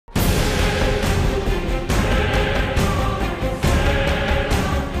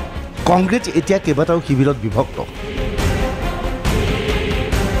কংগ্ৰেছ এতিয়া কেইবাটাও শিবিৰত বিভক্ত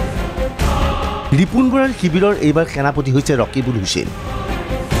ৰিপুন বৰাৰ শিবিৰৰ এইবাৰ সেনাপতি হৈছে ৰকিবুল হুছেইন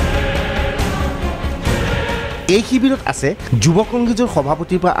এই শিবিৰত আছে যুৱ কংগ্ৰেছৰ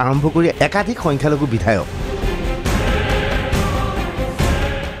সভাপতিৰ পৰা আৰম্ভ কৰি একাধিক সংখ্যালঘু বিধায়ক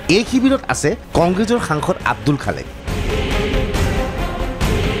এই শিবিৰত আছে কংগ্ৰেছৰ সাংসদ আব্দুল খালেক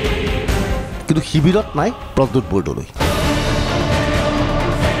কিন্তু শিবিৰত নাই প্ৰদ্যুৎ বৰদলৈ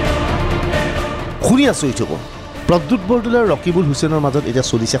শুনি আচৰিত হ'ব প্ৰদ্যুৎ বৰদলৈ আৰু ৰকিবুল হুছেইনৰ মাজত এতিয়া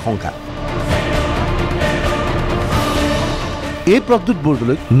চলিছে সংঘাত এই প্ৰদ্যুৎ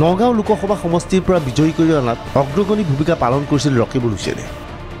বৰদলৈক নগাঁও লোকসভা সমষ্টিৰ পৰা বিজয়ী কৰি অনাত অগ্ৰগণী ভূমিকা পালন কৰিছিল ৰকিবুল হুছেইনে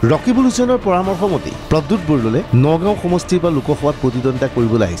ৰকিবুল হুছেইনৰ পৰামৰ্শ মতে প্ৰদ্যুৎ বৰদলৈ নগাঁও সমষ্টিৰ পৰা লোকসভাত প্ৰতিদ্বন্দ্বিতা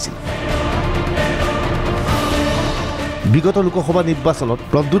কৰিবলৈ আহিছিল বিগত লোকসভা নিৰ্বাচনত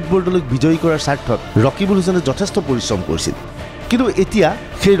প্ৰদ্যুৎ বৰদলৈক বিজয়ী কৰাৰ স্বাৰ্থত ৰকিবুল হুছেইনে যথেষ্ট পৰিশ্ৰম কৰিছিল কিন্তু এতিয়া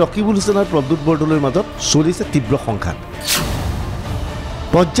সেই ৰকিবুল হুছেইন আৰু প্ৰদ্যুৎ বৰদলৈৰ মাজত চলিছে তীব্ৰ সংঘাত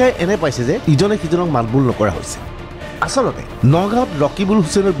পৰ্যায় এনে পাইছে যে ইজনে সিজনক মাতবোল নকৰা হৈছে আচলতে নগাঁৱত ৰকিবুল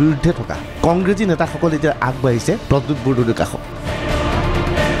হুছেইনৰ বিৰুদ্ধে থকা কংগ্ৰেছী নেতাসকল এতিয়া আগবাঢ়িছে প্ৰদ্যুৎ বৰদলৈৰ কাষত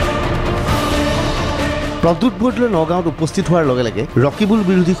প্ৰদ্যুৎ বৰদলৈ নগাঁৱত উপস্থিত হোৱাৰ লগে লগে ৰকিবুল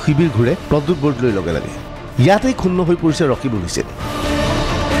বিৰোধী শিবিৰ ঘূৰে প্ৰদ্যুৎ বৰদলৈৰ লগে লগে ইয়াতেই ক্ষুণ্ণ হৈ পৰিছে ৰকিবুল হুছেইন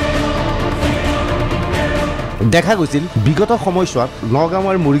দেখা গৈছিল বিগত সময়ছোৱাত নগাঁও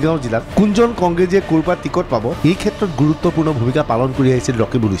আৰু মৰিগাঁও জিলাত কোনজন কংগ্ৰেছীয়ে ক'ৰবাত টিকট পাব এই ক্ষেত্ৰত গুৰুত্বপূৰ্ণ ভূমিকা পালন কৰি আহিছিল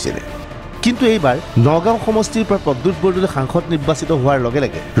ৰকিবুল হুছেইনে কিন্তু এইবাৰ নগাঁও সমষ্টিৰ পৰা প্ৰদ্যুৎ বৰদলৈ সাংসদ নিৰ্বাচিত হোৱাৰ লগে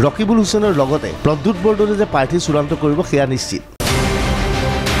লগে ৰকিবুল হুছেইনৰ লগতে প্ৰদ্যুৎ বৰদলৈ যে প্ৰাৰ্থী চূড়ান্ত কৰিব সেয়া নিশ্চিত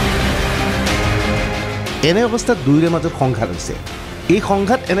এনে অৱস্থাত দুয়োৰে মাজত সংঘাত হৈছে এই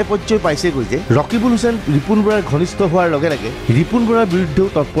সংঘাত এনে পৰ্যায় পাইছেগৈ যে ৰকিবুল হুছেইন ৰিপুন বৰাৰ ঘনিষ্ঠ হোৱাৰ লগে লগে ৰিপুন বৰাৰ বিৰুদ্ধেও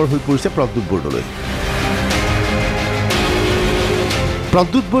তৎপৰ হৈ পৰিছে প্ৰদ্যুৎ বৰদলৈ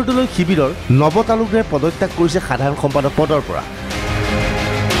প্ৰদ্যুৎ বৰদলৈ শিবিৰৰ নৱ তালুকদাৰে পদত্যাগ কৰিছে সাধাৰণ সম্পাদক পদৰ পৰা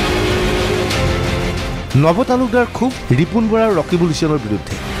নৱ তালুকদাৰ খুব ৰিপুন বৰা আৰু ৰকিবুল হুছেইনৰ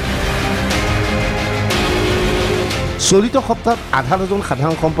বিৰুদ্ধে চলিত সপ্তাহত আধা ডজন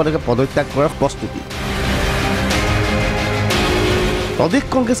সাধাৰণ সম্পাদকে পদত্যাগ কৰাৰ প্ৰস্তুতি প্ৰদেশ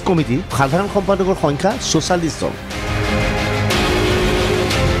কংগ্ৰেছ কমিটিৰ সাধাৰণ সম্পাদকৰ সংখ্যা ৪৬ জন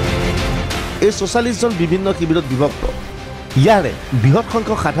এই ৪৬ জন বিভিন্ন শিবিৰত বিভক্ত ইয়াৰে বৃহৎ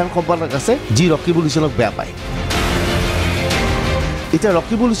সংখ্যক সাধাৰণ সম্পাদক আছে যি ৰকিবুল হুছেইনক বেয়া পায় এতিয়া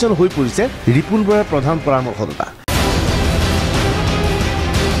ৰকিবুল হুছেইন হৈ পৰিছে ৰিপুন বৰাৰ প্ৰধান পৰামৰ্শদাতা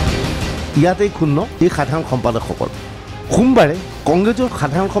ইয়াতেই ক্ষুণ্ণ এই সাধাৰণ সম্পাদকসকল সোমবাৰে কংগ্ৰেছৰ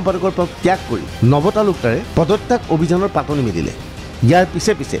সাধাৰণ সম্পাদকৰ পদ ত্যাগ কৰি নৱ তালুকদাৰে পদত্যাগ অভিযানৰ পাতনি মেলিলে ইয়াৰ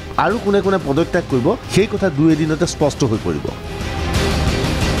পিছে পিছে আৰু কোনে কোনে পদত্যাগ কৰিব সেই কথা দুই এদিনতে স্পষ্ট হৈ পৰিব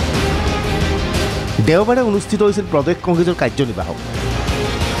দেওবাৰে অনুষ্ঠিত হৈছিল প্ৰদেশ কংগ্ৰেছৰ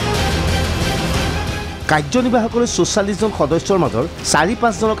কাৰ্যনিৰ্বাহকলৈ ৪৬ জন সদস্যৰ মাজৰ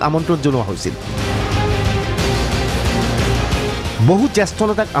 ৪-৫ জনক আমন্ত্ৰণ জনোৱা হৈছিল বহু জ্যেষ্ঠ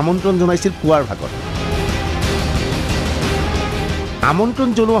নেতাক আমন্ত্ৰণ জনাইছিল পুৱাৰ ভাগত আমন্ত্ৰণ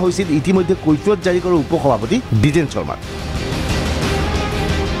জনোৱা হৈছিল ইতিমধ্যে কৈফিয়ত জাৰি কৰা উপসভাপতি দ্বিজেন শৰ্মাক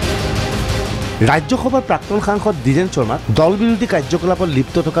ৰাজ্যসভাৰ প্ৰাক্তন সাংসদ দ্বিজেন শৰ্মাক দল বিৰোধী কাৰ্যকলাপত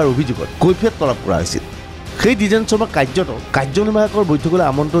লিপ্ত থকাৰ অভিযোগত কৈফিয়ত তলব কৰা হৈছিল সেই দ্বিজেন শৰ্মাক কাৰ্যনিৰ্বাহকৰ বৈঠকলৈ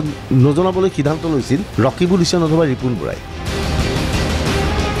আমন্ত্ৰণ নজনাবলৈ সিদ্ধান্ত লৈছিল ৰকিবুল হুছেইন অথবা ৰিপুন বৰাই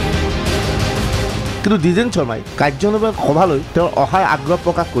কিন্তু দ্বিজেন শৰ্মাই কাৰ্যনিৰ্বাহক সভালৈ তেওঁৰ অহাৰ আগ্ৰহ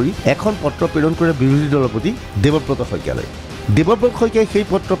প্ৰকাশ কৰি এখন পত্ৰ প্ৰেৰণ কৰে বিৰোধী দলৰ প্ৰতি দেৱব্ৰত শইকীয়ালৈ দেৱব্ৰত শইকীয়াই সেই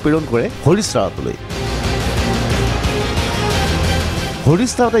পত্ৰ প্ৰেৰণ কৰে হৰিশ ৰাৱতলৈ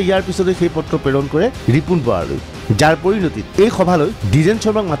হৰিশ ৰাৱতে ইয়াৰ পিছতে সেই পত্ৰ প্ৰেৰণ কৰে ৰিপুন বৰালৈ যাৰ পৰিণতিত এই সভালৈ দ্বিজেন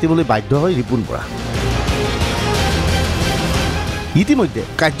শৰ্মাক মাতিবলৈ বাধ্য হয় ৰিপুন বৰা ইতিমধ্যে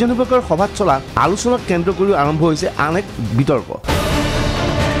কাৰ্যনিৰ্বাহকৰ সভাত চলা আলোচনাক কেন্দ্ৰ কৰি আৰম্ভ হৈছে আন এক বিতৰ্ক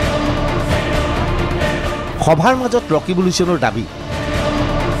সভাৰ মাজত ৰকিবুল হুছেইনৰ দাবী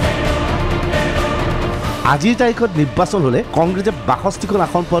আজিৰ তাৰিখত নিৰ্বাচন হলে কংগ্ৰেছে ৬২খন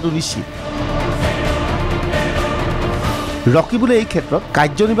আসন পোৱাটো নিশ্চিত ৰকিবুলে এই ক্ষেত্ৰত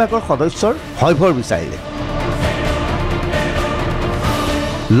কাৰ্যনিৰ্বাহকৰ সদস্যৰ হয়ভৰ বিচাৰিলে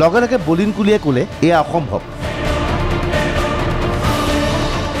লগে লগে বলিন কুলিয়ে ক'লে এয়া অসম্ভৱ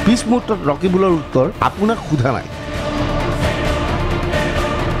পিছ মুহূৰ্তত ৰকিবুলৰ উত্তৰ আপোনাক সোধা নাই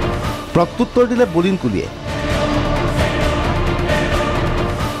প্ৰত্যুত্তৰ দিলে বলিন কুলিয়ে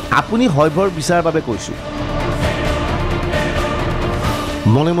আপুনি হয়ভৰ বিচাৰৰ বাবে কৈছো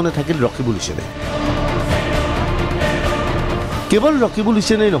মনে মনে থাকিল ৰকিবুল হুছেইনে কেৱল ৰকিবুল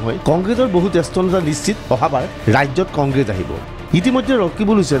হুছেইনেই নহয় কংগ্ৰেছৰ বহু জ্যেষ্ঠ নেতা নিশ্চিত অহাবাৰ ৰাজ্যত কংগ্ৰেছ আহিব ইতিমধ্যে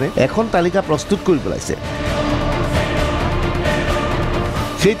ৰকিবুল হুছেইনে এখন তালিকা প্ৰস্তুত কৰি পেলাইছে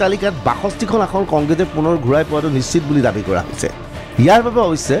সেই তালিকাত ৬২খন আসন কংগ্ৰেছে পুনৰ ঘূৰাই পোৱাটো নিশ্চিত বুলি দাবী কৰা হৈছে। ইয়াৰ বাবে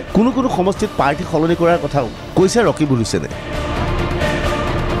অৱশ্যে কোনো সমষ্টিত পাৰ্টি সলনি কৰাৰ কথাও কৈছে ৰকিবুল হুছেইনে।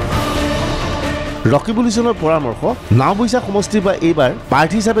 ৰকিবুল হুছেইনৰ পৰামৰ্শ নাওবৈচা সমষ্টিৰ পৰা এইবাৰ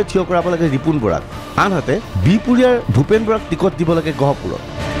প্ৰাৰ্থী হিচাপে থিয় কৰাব লাগে ৰিপুণ বৰাক, আনহাতে বিপুৰীয়াৰ ভূপেন বৰাক টিকট দিব লাগে গহপুৰত।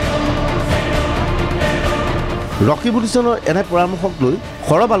 ৰকিবুল হুছেইনৰ এনে পৰামৰ্শক লৈ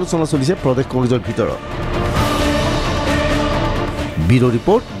সৰব আলোচনা চলিছে প্ৰদেশ কংগ্ৰেছৰ ভিতৰত। Bureau'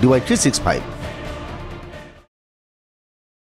 report DY365।